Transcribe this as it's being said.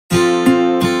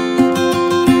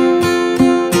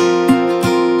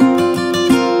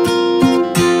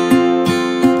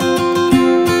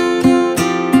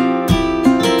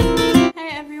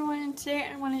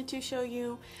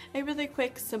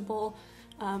quick, simple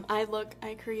eye look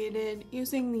I created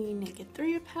using the Naked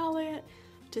 3 palette,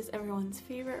 which is everyone's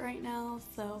favorite right now,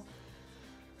 so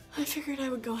I figured I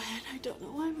would go ahead. I don't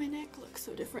know why my neck looks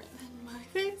so different than my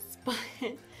face, but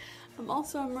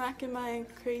I'm rocking my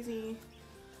crazy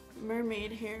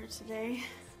mermaid hair today.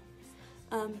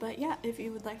 But yeah, if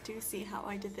you would like to see how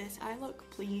I did this eye look,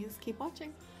 please keep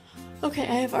watching. Okay,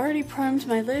 I have already primed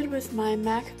my lid with my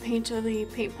MAC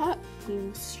Painterly paint pot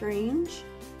in Strange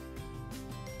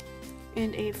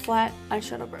and a flat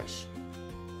eyeshadow brush.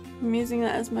 I'm using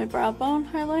that as my brow bone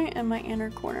highlight and my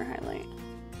inner corner highlight.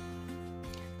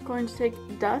 I'm going to take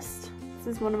Dust. This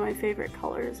is one of my favorite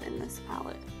colors in this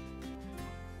palette.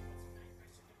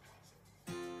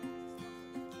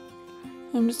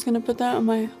 I'm just going to put that on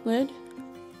my lid.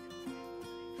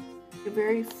 A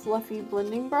very fluffy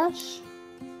blending brush.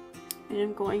 And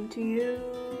I'm going to use,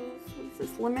 what's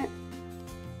this, Limit?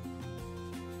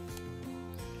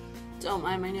 Don't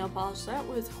mind my nail polish, that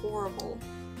was horrible.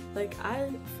 Like,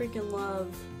 I freaking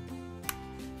love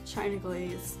China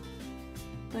Glaze.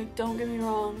 Like, don't get me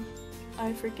wrong,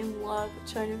 I freaking love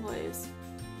China Glaze.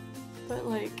 But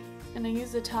like, and I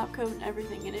used the top coat and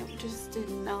everything and it just did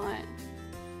not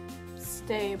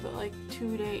stay but like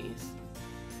 2 days.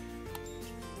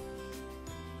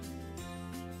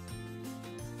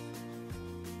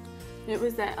 It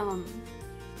was that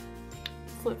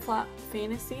Flip Flop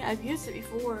Fantasy. I've used it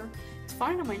before. It's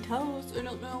fine on my toes. I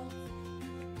don't know.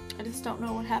 I just don't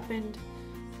know what happened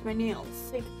with my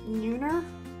nails. Like Nooner.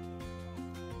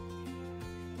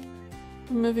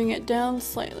 I'm moving it down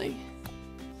slightly.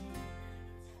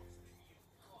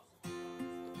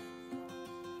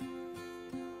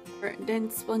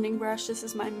 Dense blending brush. This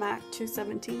is my MAC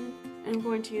 217. I'm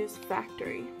going to use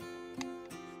Factory.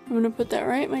 I'm going to put that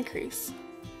right in my crease.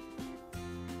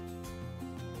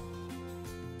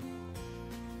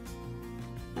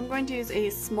 I'm going to use a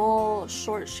small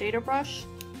short shader brush,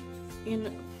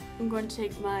 and I'm going to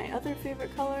take my other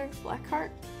favorite color, Blackheart.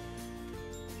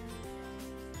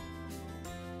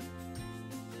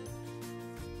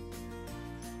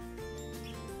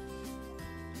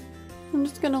 I'm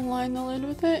just going to line the lid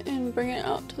with it and bring it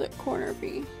out to the corner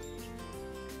V.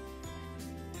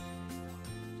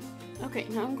 Okay,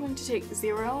 now I'm going to take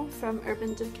Zero from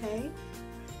Urbandecay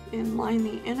and line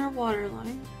the inner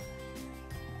waterline.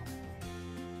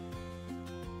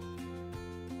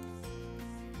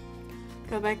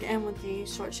 Go back in with the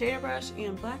short shader brush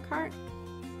and Blackheart.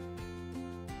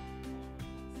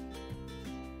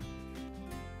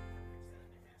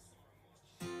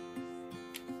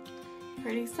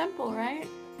 Pretty simple, right?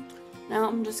 Now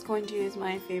I'm just going to use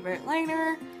my favorite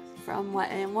liner from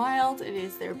Wet n Wild. It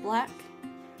is their black.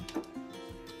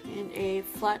 And a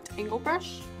flat angle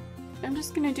brush. I'm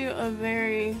just going to do a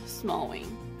very small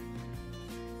wing.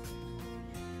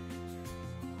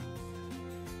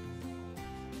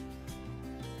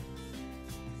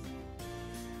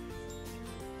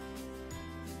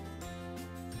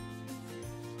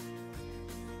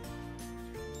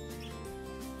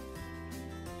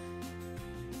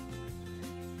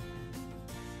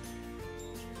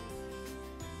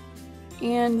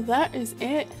 And that is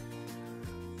it.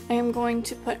 I am going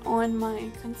to put on my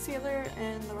concealer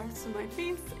and the rest of my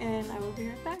face, and I will be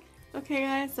right back. Okay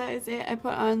guys, that is it. I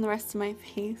put on the rest of my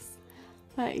face.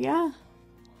 But yeah,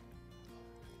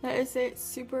 that is it.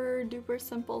 Super duper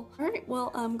simple. Alright, well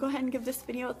go ahead and give this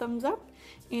video a thumbs up,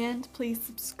 and please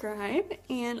subscribe.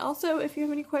 And also, if you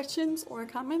have any questions or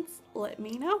comments, let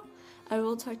me know. I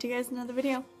will talk to you guys in another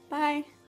video. Bye!